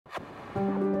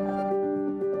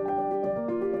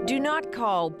Do not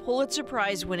call Pulitzer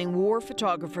Prize-winning war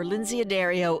photographer Lynsey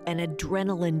Addario an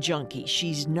adrenaline junkie.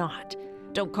 She's not.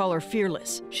 Don't call her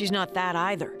fearless. She's not that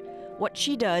either. What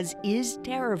she does is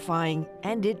terrifying,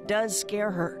 and it does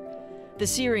scare her. The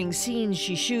searing scenes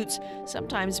she shoots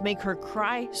sometimes make her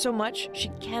cry so much she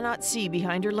cannot see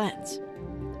behind her lens.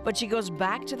 But she goes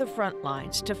back to the front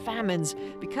lines, to famines,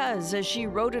 because, as she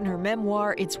wrote in her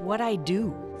memoir, it's what I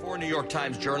do. 4 New York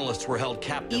Times journalists were held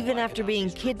captive. Even after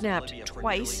being kidnapped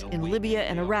twice in Libya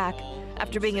and Iraq,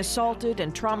 after being assaulted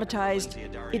and traumatized,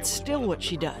 it's still what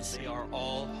she does. They are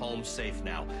all home safe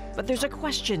now. But there's a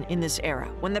question in this era,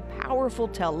 when the powerful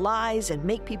tell lies and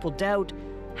make people doubt,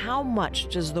 how much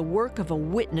does the work of a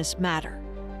witness matter?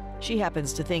 She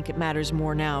happens to think it matters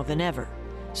more now than ever.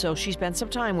 So she spent some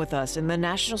time with us in the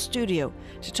National Studio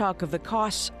to talk of the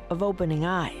costs of opening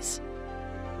eyes.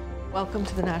 Welcome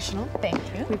to the National. Thank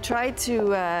you. We've tried to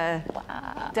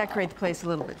decorate the place a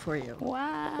little bit for you.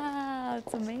 Wow,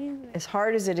 it's amazing. As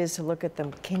hard as it is to look at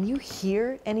them, can you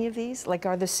hear any of these? Like,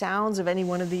 are the sounds of any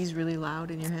one of these really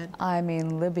loud in your head? I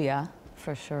mean, Libya,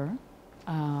 for sure.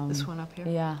 This one up here?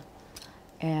 Yeah.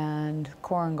 And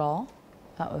Korangal.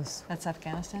 That's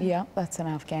Afghanistan? Yeah, that's in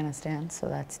Afghanistan, so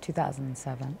that's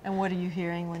 2007. And what are you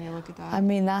hearing when you look at that? I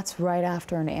mean, that's right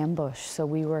after an ambush. So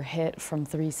we were hit from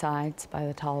 3 sides by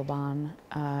the Taliban,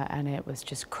 and it was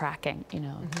just cracking, you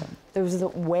know. So there was the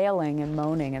wailing and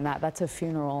moaning, and that's a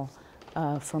funeral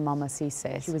for Mama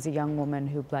Cisse. She was a young woman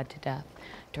who bled to death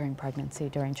during pregnancy,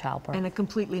 during childbirth. And a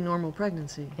completely normal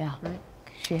pregnancy. Yeah. Right?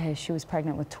 She was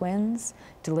pregnant with twins,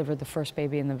 delivered the first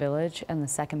baby in the village, and the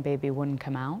second baby wouldn't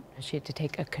come out. She had to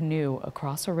take a canoe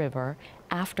across a river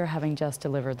after having just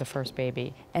delivered the first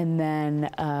baby, and then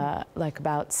like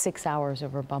about 6 hours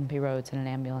over bumpy roads in an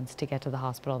ambulance to get to the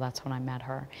hospital. That's when I met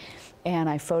her. And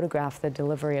I photographed the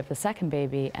delivery of the second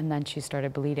baby, and then she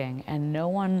started bleeding, and no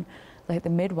one, like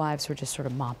the midwives were just sort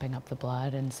of mopping up the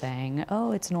blood and saying,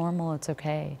 oh, it's normal, it's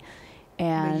okay.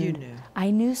 And but you knew.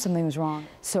 I knew something was wrong.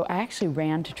 So I actually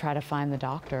ran to try to find the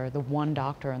doctor, the one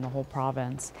doctor in the whole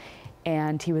province.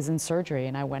 And he was in surgery,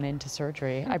 and I went into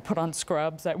surgery. I put on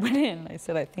scrubs, I went in. I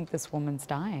said, I think this woman's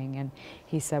dying. And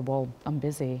he said, well, I'm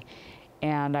busy.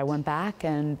 And I went back,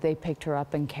 and they picked her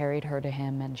up and carried her to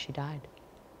him, and she died.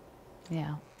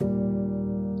 Yeah.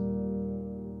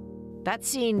 That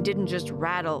scene didn't just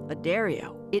rattle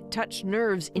Addario. It touched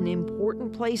nerves in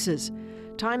important places.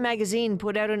 Time magazine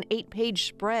put out an 8-page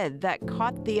spread that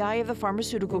caught the eye of the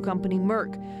pharmaceutical company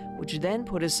Merck, which then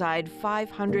put aside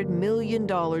 $500 million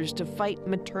to fight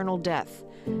maternal death.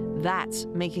 That's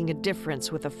making a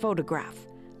difference with a photograph,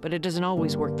 but it doesn't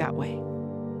always work that way.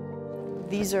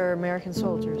 These are American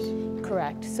soldiers.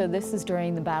 Correct. So this is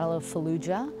during the Battle of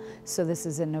Fallujah. So this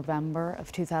is in November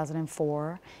of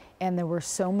 2004. And there were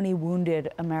so many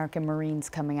wounded American Marines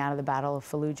coming out of the Battle of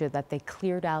Fallujah that they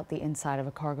cleared out the inside of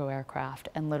a cargo aircraft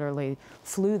and literally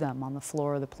flew them on the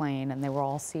floor of the plane, and they were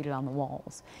all seated on the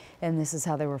walls. And this is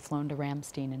how they were flown to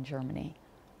Ramstein in Germany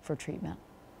for treatment.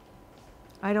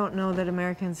 I don't know that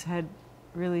Americans had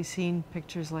really seen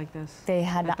pictures like this. They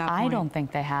had, at that I point. don't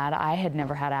think they had. I had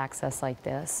never had access like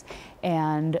this.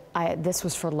 And this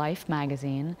was for Life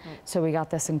magazine. Right. So we got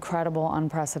this incredible,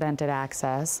 unprecedented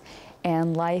access.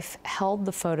 And Life held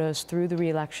the photos through the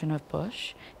re-election of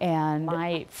Bush. And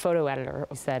my photo editor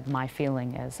said, my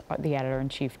feeling is the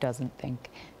editor-in-chief doesn't think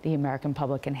the American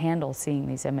public can handle seeing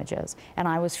these images. And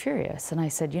I was furious. And I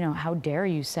said, you know, how dare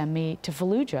you send me to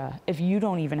Fallujah if you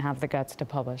don't even have the guts to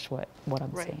publish what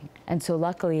I'm seeing. And so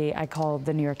luckily, I called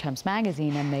the New York Times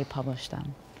Magazine, and they published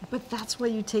them. But that's why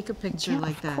you take a picture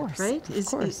like that, right? Of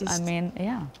course. I mean,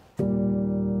 yeah.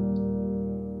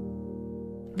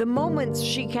 The moments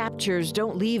she captures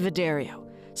don't leave Addario.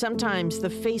 Sometimes the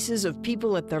faces of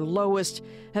people at their lowest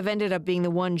have ended up being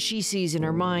the ones she sees in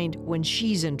her mind when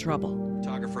she's in trouble.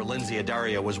 Photographer Lynsey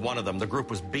Addario was one of them. The group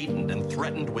was beaten and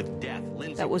threatened with death.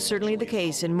 That was certainly the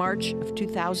case in March of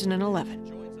 2011.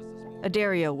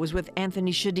 Addario was with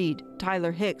Anthony Shadid,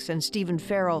 Tyler Hicks, and Stephen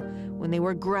Farrell when they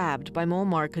were grabbed by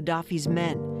Muammar Gaddafi's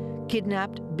men,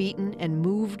 kidnapped, beaten, and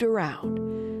moved around.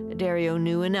 Addario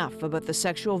knew enough about the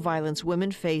sexual violence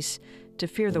women face to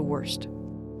fear the worst.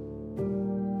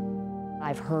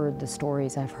 I've heard the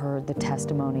stories, I've heard the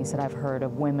testimonies that I've heard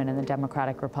of women in the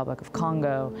Democratic Republic of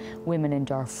Congo, women in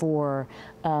Darfur.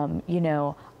 You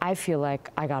know, I feel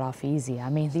like I got off easy. I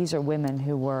mean, these are women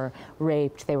who were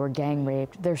raped, they were gang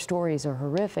raped. Their stories are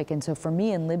horrific. And so for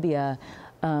me in Libya,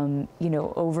 you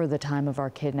know, over the time of our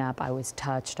kidnap, I was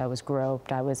touched, I was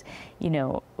groped, I was, you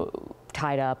know,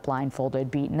 tied up,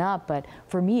 blindfolded, beaten up. But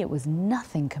for me, it was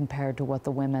nothing compared to what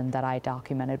the women that I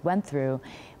documented went through.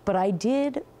 But I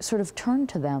did sort of turn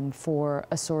to them for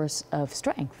a source of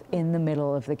strength in the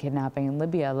middle of the kidnapping in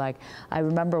Libya. Like, I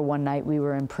remember one night we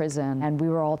were in prison and we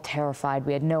were all terrified.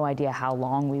 We had no idea how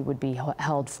long we would be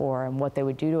held for and what they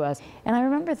would do to us. And I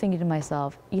remember thinking to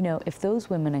myself, you know, if those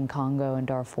women in Congo and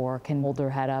Darfur can hold their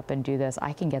head up and do this,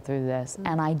 I can get through this.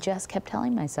 And I just kept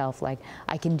telling myself, like,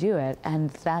 I can do it.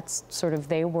 And that's sort of,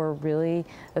 they were really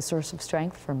a source of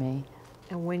strength for me.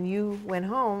 And when you went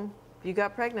home, you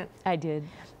got pregnant. I did.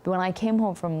 When I came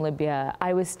home from Libya,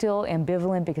 I was still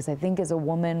ambivalent because I think as a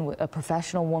woman, a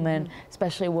professional woman,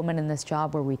 especially a woman in this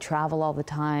job where we travel all the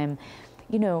time,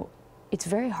 you know, it's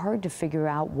very hard to figure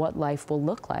out what life will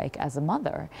look like as a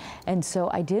mother. And so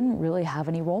I didn't really have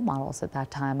any role models at that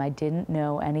time. I didn't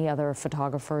know any other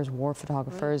photographers, war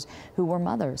photographers, who were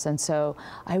mothers. And so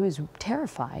I was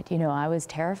terrified, you know, I was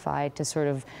terrified to sort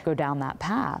of go down that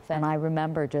path. And I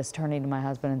remember just turning to my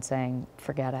husband and saying,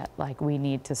 forget it, like, we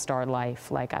need to start life.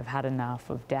 Like, I've had enough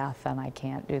of death and I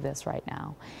can't do this right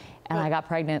now. And I got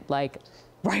pregnant, like,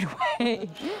 right away.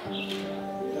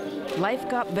 Life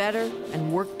got better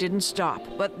and work didn't stop,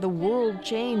 but the world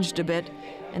changed a bit,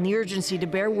 and the urgency to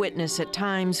bear witness at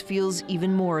times feels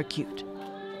even more acute.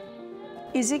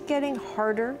 Is it getting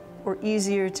harder or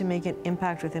easier to make an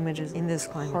impact with images in this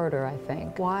climate? Harder, I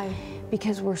think. Why?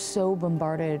 Because we're so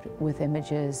bombarded with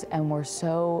images, and we're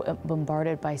so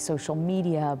bombarded by social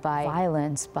media, by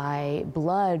violence, by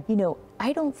blood. You know,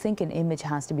 I don't think an image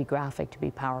has to be graphic to be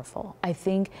powerful. I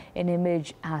think an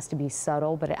image has to be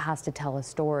subtle, but it has to tell a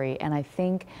story. And I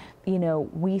think, you know,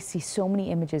 we see so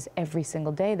many images every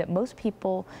single day that most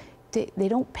people, they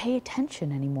don't pay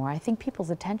attention anymore. I think people's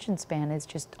attention span is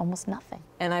just almost nothing.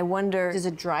 And I wonder, does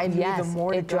it drive you even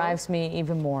more? Yes, it drives me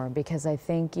even more, because I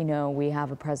think, you know, we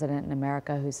have a president in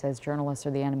America who says journalists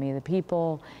are the enemy of the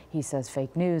people. He says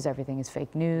fake news, everything is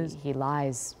fake news. He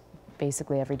lies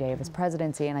basically every day of his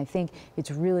presidency. And I think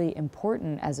it's really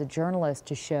important as a journalist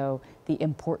to show the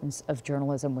importance of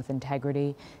journalism with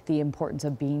integrity, the importance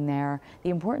of being there, the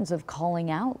importance of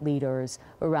calling out leaders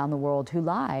around the world who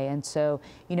lie. And so,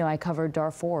 you know, I covered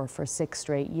Darfur for 6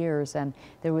 straight years, and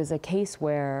there was a case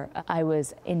where I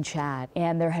was in Chad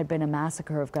and there had been a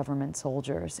massacre of government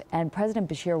soldiers. And President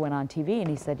Bashir went on TV and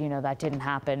he said, you know, that didn't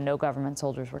happen, no government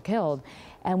soldiers were killed.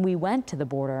 And we went to the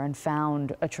border and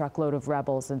found a truckload of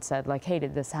rebels and said, like, hey,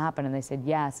 did this happen? And they said,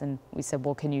 yes. And we said,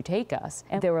 well, can you take us?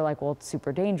 And they were like, well, it's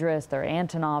super dangerous. There are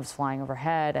Antonovs flying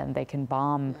overhead and they can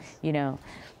bomb, you know.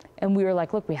 And we were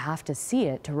like, look, we have to see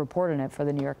it to report on it for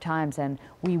the New York Times. And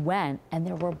we went, and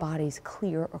there were bodies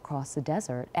clear across the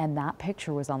desert. And that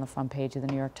picture was on the front page of the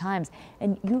New York Times.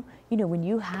 And you know, when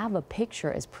you have a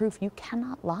picture as proof, you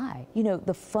cannot lie. You know,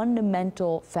 the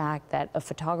fundamental fact that a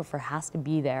photographer has to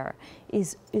be there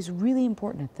is really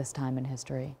important at this time in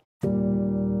history.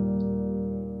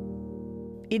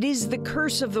 It is the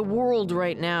curse of the world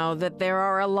right now that there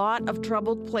are a lot of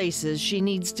troubled places she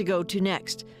needs to go to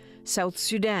next. South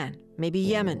Sudan, maybe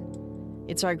Yemen.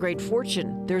 It's our great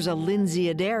fortune there's a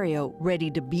Lynsey Addario ready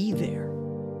to be there.